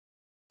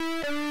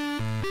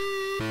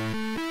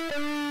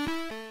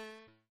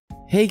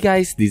Hey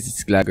guys, this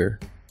is Klager.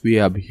 We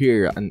have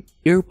here an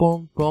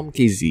earphone from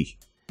KZ.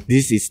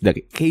 This is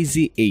the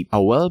KZ8,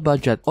 a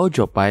well-budget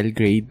audiophile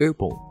grade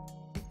earphone.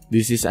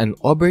 This is an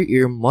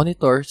over-ear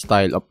monitor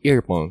style of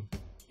earphone.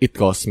 It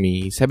cost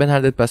me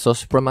 700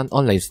 pesos from an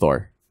online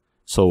store.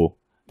 So,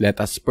 let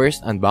us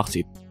first unbox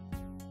it.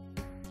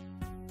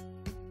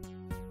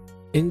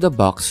 In the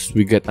box,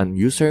 we get an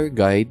user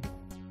guide,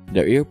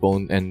 the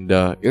earphone, and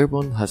the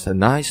earphone has a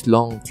nice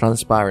long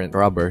transparent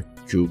rubber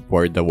tube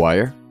for the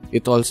wire.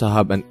 It also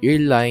have an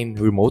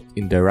earline remote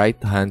in the right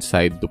hand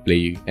side to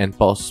play and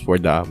pause for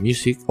the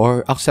music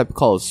or accept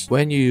calls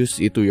when you use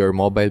it to your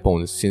mobile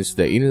phone since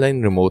the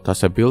inline remote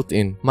has a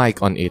built-in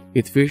mic on it.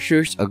 It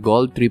features a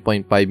gold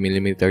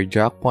 3.5mm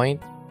jack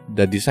point.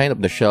 The design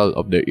of the shell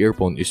of the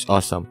earphone is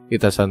awesome.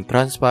 It has a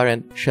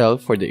transparent shell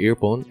for the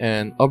earphone,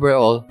 and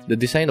overall, the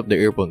design of the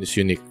earphone is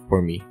unique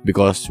for me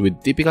because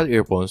with typical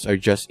earphones are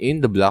just in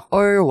the black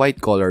or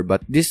white color,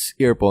 but this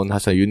earphone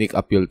has a unique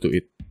appeal to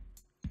it.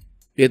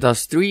 It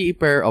has 3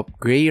 pair of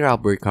gray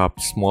rubber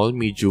cups, small,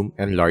 medium,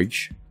 and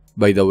large.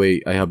 By the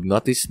way, I have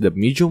noticed the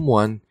medium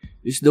one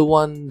is the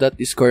one that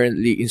is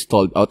currently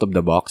installed out of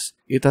the box.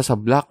 It has a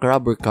black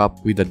rubber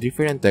cup with a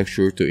different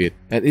texture to it,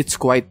 and it's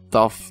quite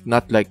tough,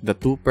 not like the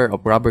 2 pair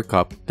of rubber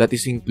cup that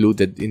is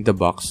included in the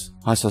box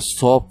has a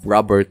soft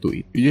rubber to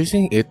it.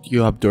 Using it,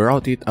 you have to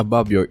route it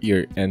above your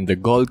ear, and the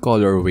gold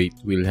color weight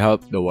will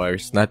help the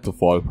wires not to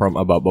fall from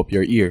above of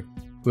your ear.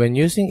 When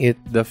using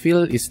it, the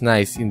feel is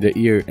nice in the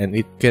ear and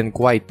it can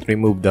quite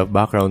remove the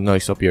background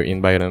noise of your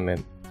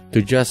environment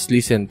to just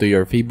listen to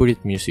your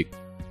favorite music.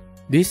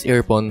 This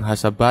earphone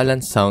has a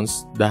balanced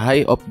sounds. The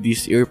high of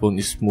this earphone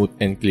is smooth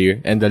and clear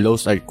and the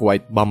lows are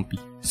quite bumpy.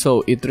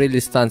 So it really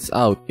stands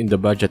out in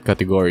the budget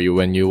category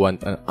when you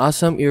want an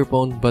awesome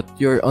earphone but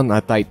you're on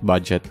a tight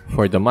budget.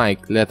 For the mic,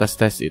 let us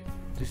test it.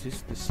 This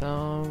is the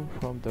sound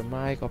from the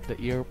mic of the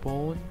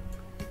earphone.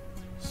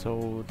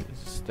 So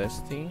this is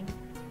testing.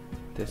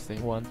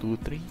 Testing 1 2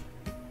 3.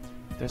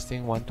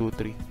 Testing 1 2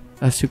 3.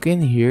 As you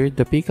can hear,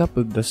 the pickup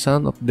of the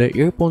sound of the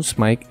earphone's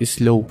mic is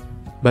low,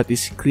 but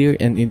is clear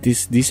and it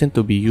is decent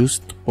to be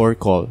used for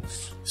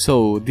calls.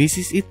 So this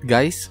is it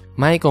guys.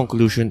 My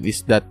conclusion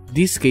is that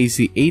this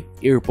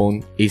KZ8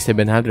 earphone, a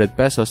 700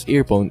 pesos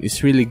earphone,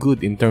 is really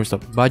good in terms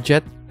of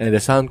budget and the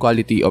sound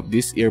quality of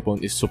this earphone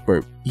is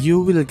superb.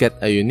 You will get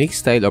a unique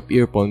style of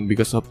earphone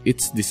because of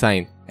its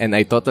design, and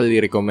I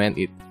totally recommend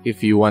it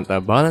if you want a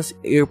balanced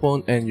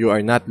earphone and you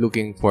are not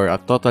looking for a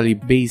totally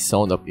bass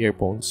sound of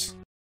earphones.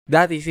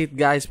 That is it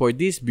guys for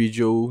this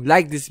video.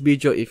 Like this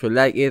video if you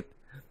like it.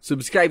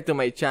 Subscribe to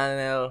my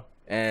channel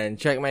and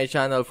check my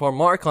channel for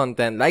more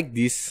content like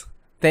this.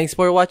 Thanks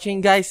for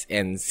watching guys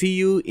and see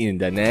you in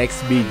the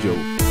next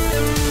video.